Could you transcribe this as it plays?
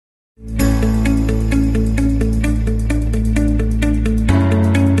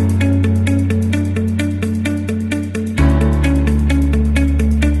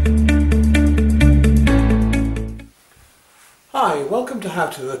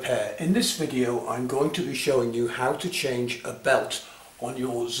repair. In this video I'm going to be showing you how to change a belt on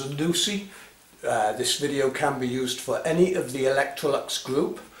your Zanussi. This video can be used for any of the Electrolux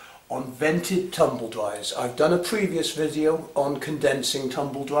group on vented tumble dryers. I've done a previous video on condensing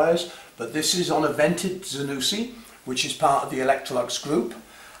tumble dryers, but this is on a vented Zanussi, which is part of the Electrolux group,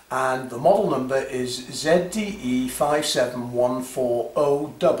 and the model number is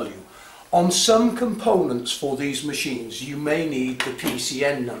ZDE57140W. On some components for these machines you may need the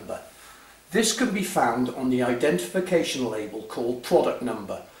PCN number. This can be found on the identification label called product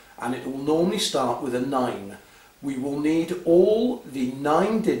number, and it will normally start with a 9. We will need all the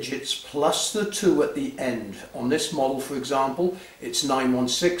 9 digits plus the 2 at the end. On this model, for example, it's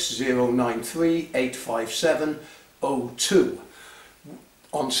 91609385702.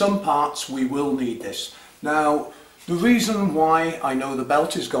 On some parts we will need this. Now, the reason why I know the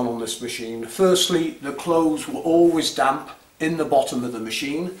belt is gone on this machine: firstly, the clothes were always damp in the bottom of the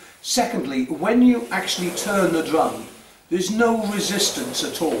machine. Secondly, when you actually turn the drum, there's no resistance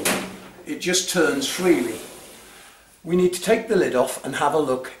at all. It just turns freely. We need to take the lid off and have a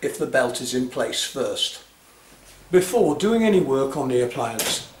look if the belt is in place first. Before doing any work on the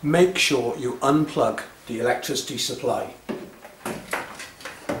appliance, make sure you unplug the electricity supply.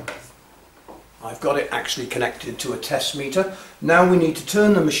 I've got it actually connected to a test meter. Now we need to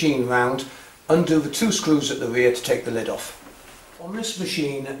turn the machine round, undo the 2 screws at the rear to take the lid off. On this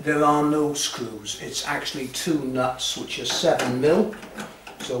machine there are no screws, it's actually 2 nuts which are 7mm,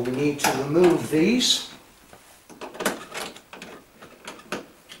 so we need to remove these.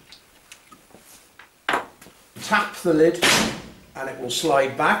 Tap the lid and it will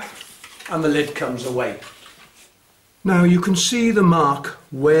slide back and the lid comes away. Now you can see the mark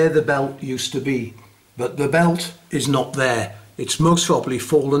where the belt used to be, but the belt is not there. It's most probably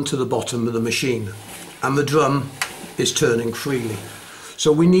fallen to the bottom of the machine and the drum is turning freely.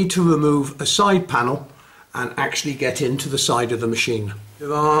 So we need to remove a side panel and actually get into the side of the machine.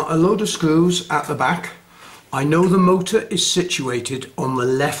 There are a load of screws at the back. I know the motor is situated on the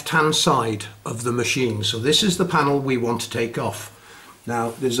left hand side of the machine, so this is the panel we want to take off.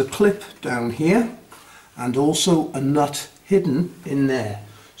 Now there's a clip down here and also a nut hidden in there,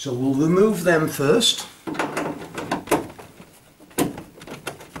 so we'll remove them first.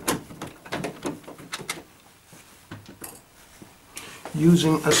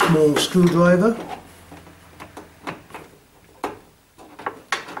 Using a small screwdriver.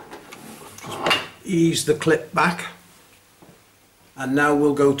 Ease the clip back, and now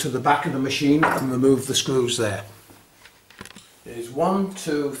we'll go to the back of the machine and remove the screws there. There's 1,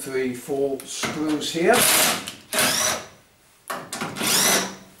 2, 3, 4 screws here. The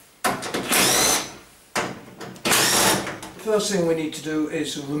first thing we need to do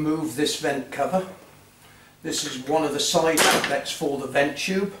is remove this vent cover. This is one of the side outlets for the vent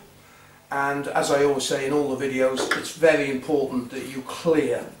tube, and as I always say in all the videos, it's very important that you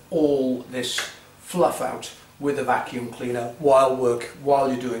clear all this fluff out with a vacuum cleaner while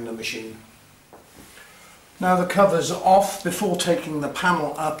you're doing the machine. Now the cover's off. Before taking the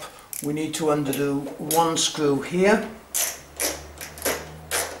panel up, we need to undo 1 screw here.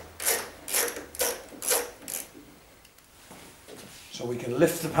 So we can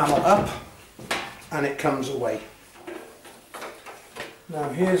lift the panel up and it comes away. Now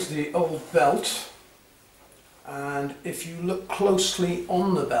here's the old belt, and if you look closely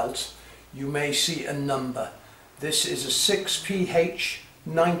on the belt you may see a number. This is a 6PH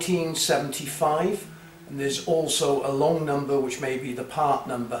 1975, and there's also a long number which may be the part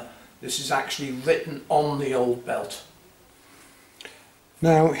number. This is actually written on the old belt.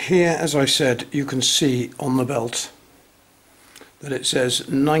 Now here, as I said, you can see on the belt that it says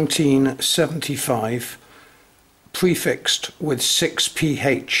 1975 prefixed with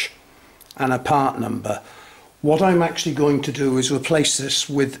 6PH and a part number. What I'm actually going to do is replace this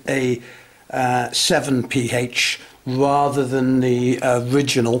with a 7PH rather than the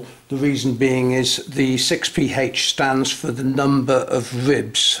original. The reason being is the 6PH stands for the number of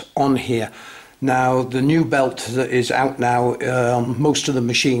ribs on here. Now the new belt that is out now on most of the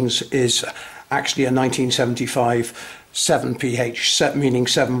machines is actually a 1975 7PH, meaning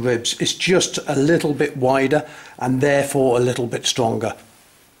 7 ribs. It's just a little bit wider and therefore a little bit stronger.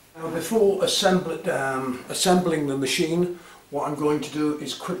 Now before assembling the machine, what I'm going to do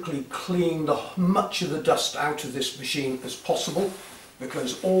is quickly clean much of the dust out of this machine as possible,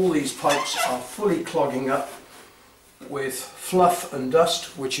 because all these pipes are fully clogging up with fluff and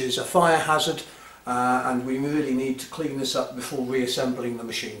dust, which is a fire hazard, and we really need to clean this up before reassembling the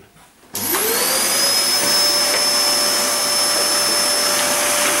machine.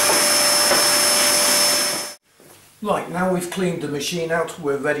 Right, now we've cleaned the machine out,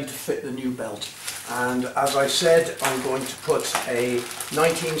 we're ready to fit the new belt. And as I said, I'm going to put a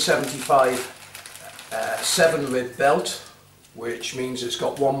 1975 7 rib belt, which means it's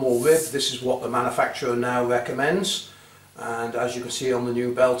got one more rib. This is what the manufacturer now recommends. And as you can see on the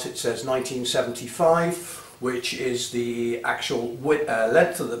new belt, it says 1975, which is the actual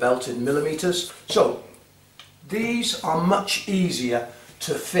length of the belt in millimeters. So these are much easier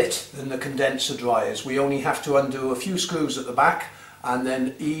to fit than the condenser dryers. We only have to undo a few screws at the back and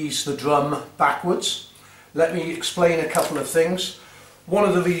then ease the drum backwards. Let me explain a couple of things. One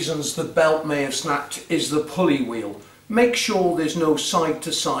of the reasons the belt may have snapped is the pulley wheel. Make sure there's no side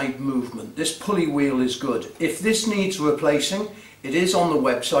to side movement. This pulley wheel is good. If this needs replacing, it is on the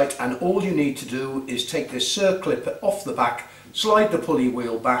website, and all you need to do is take this circlip off the back, slide the pulley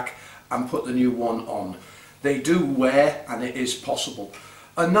wheel back and put the new one on. They do wear, and it is possible.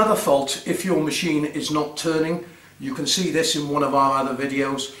 Another fault, if your machine is not turning, you can see this in one of our other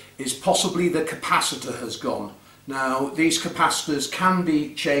videos, is possibly the capacitor has gone. Now, these capacitors can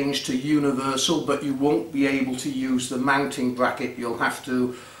be changed to universal, but you won't be able to use the mounting bracket. You'll have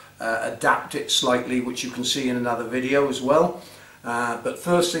to adapt it slightly, which you can see in another video as well. But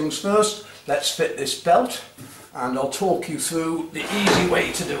first things first, let's fit this belt, and I'll talk you through the easy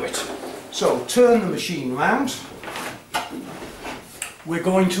way to do it. So, turn the machine round. We're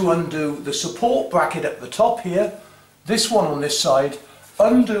going to undo the support bracket at the top here, this one on this side,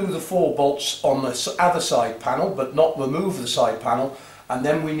 undo the 4 bolts on the other side panel, but not remove the side panel, and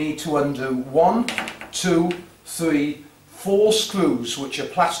then we need to undo 1, 2, 3, 4 screws, which are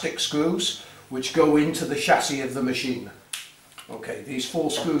plastic screws, which go into the chassis of the machine. Okay, these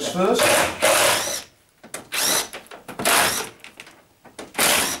 4 screws first.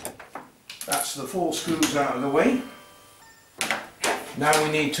 That's the 4 screws out of the way. Now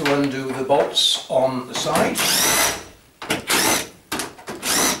we need to undo the bolts on the side.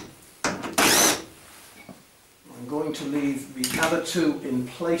 I'm going to leave the other 2 in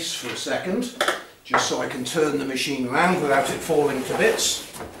place for a second, just so I can turn the machine around without it falling to bits.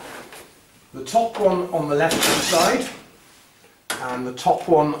 The top one on the left hand side, and the top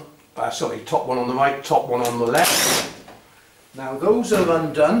one on the right, top one on the left. Now those are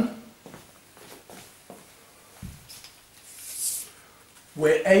undone.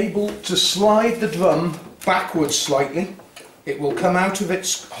 We're able to slide the drum backwards slightly. It will come out of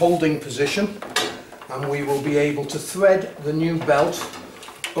its holding position, and we will be able to thread the new belt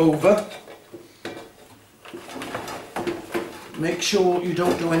over. Make sure you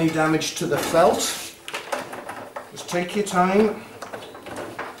don't do any damage to the felt. Just take your time.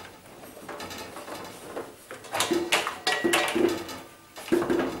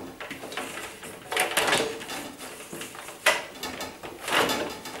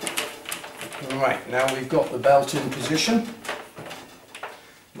 Right, now we've got the belt in position.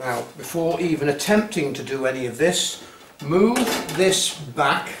 Now, before even attempting to do any of this, move this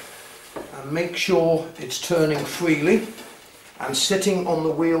back and make sure it's turning freely and sitting on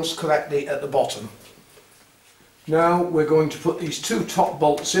the wheels correctly at the bottom. Now we're going to put these 2 top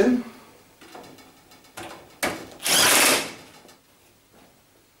bolts in.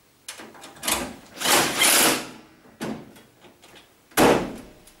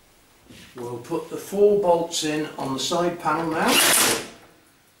 We'll put the 4 bolts in on the side panel now,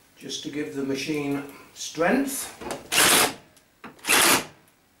 just to give the machine strength.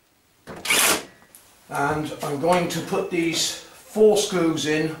 And I'm going to put these 4 screws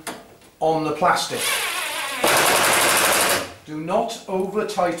in on the plastic. Do not over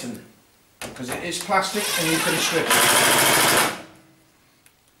tighten, because it is plastic and you can strip it.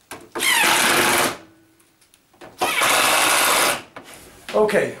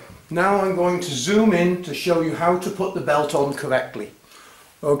 Okay. Now I'm going to zoom in to show you how to put the belt on correctly.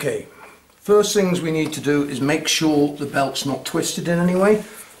 Okay, first things we need to do is make sure the belt's not twisted in any way.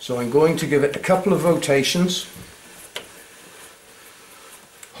 So I'm going to give it a couple of rotations,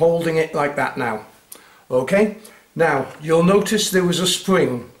 holding it like that now. Okay, now you'll notice there was a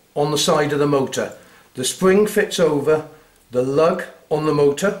spring on the side of the motor. The spring fits over the lug on the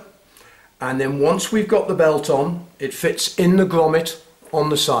motor, and then once we've got the belt on, it fits in the grommet on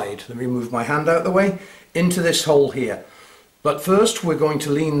the side. Let me move my hand out of the way, into this hole here. But first we're going to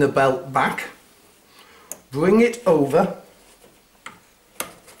lean the belt back, bring it over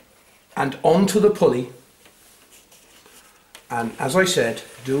and onto the pulley, and as I said,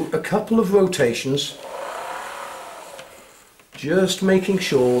 do a couple of rotations, just making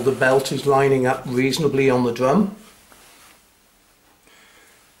sure the belt is lining up reasonably on the drum.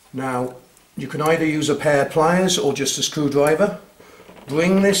 Now you can either use a pair of pliers or just a screwdriver.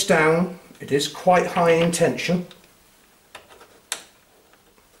 Bring this down, it is quite high in tension,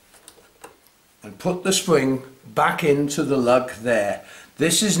 and put the spring back into the lug there.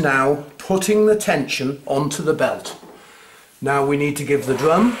 This is now putting the tension onto the belt. Now we need to give the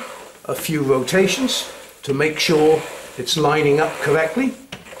drum a few rotations to make sure it's lining up correctly,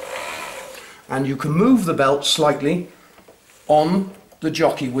 and you can move the belt slightly on the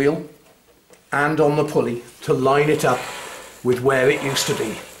jockey wheel and on the pulley to line it up with where it used to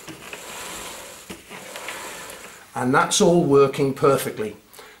be. And that's all working perfectly.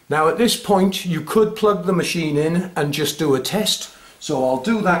 Now at this point you could plug the machine in and just do a test, so I'll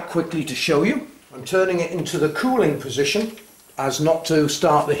do that quickly to show you. I'm turning it into the cooling position as not to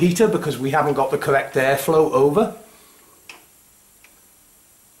start the heater because we haven't got the correct airflow over.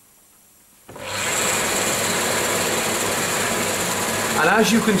 And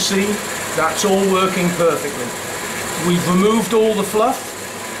as you can see, that's all working perfectly. We've removed all the fluff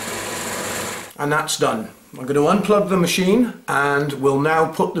and that's done. I'm going to unplug the machine and we'll now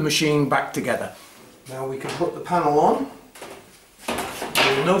put the machine back together. Now we can put the panel on.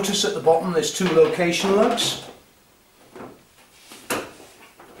 You'll notice at the bottom there's 2 location lugs.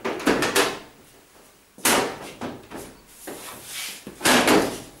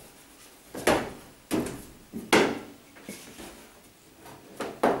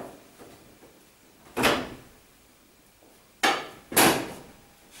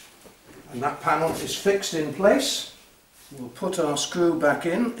 And that panel is fixed in place. We'll put our screw back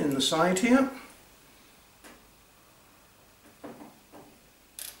in the side here.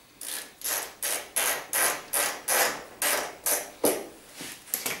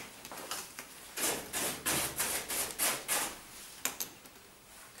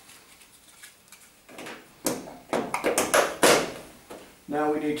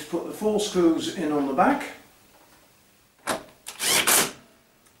 Now we need to put the 4 screws in on the back.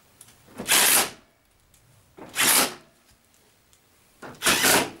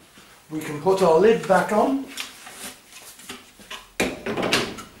 We can put our lid back on.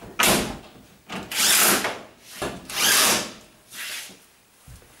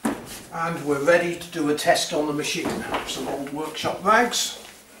 And we're ready to do a test on the machine. Some old workshop rags.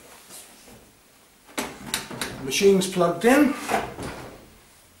 The machine's plugged in.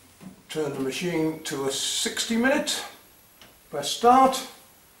 Turn the machine to a 60 minute. Press start.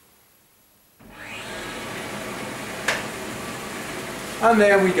 And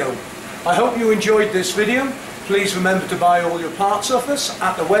there we go. I hope you enjoyed this video. Please remember to buy all your parts off us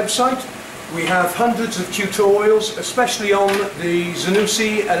at the website. We have hundreds of tutorials, especially on the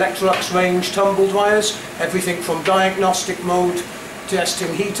Zanussi Electrolux range tumble dryers. Everything from diagnostic mode,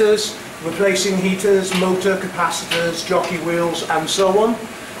 testing heaters, replacing heaters, motor, capacitors, jockey wheels and so on.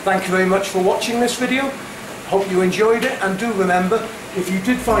 Thank you very much for watching this video. Hope you enjoyed it, and do remember, if you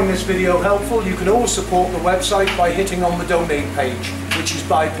did find this video helpful, you can always support the website by hitting on the donate page, which is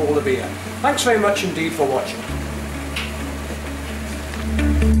by Paula Beer. Thanks very much indeed for watching.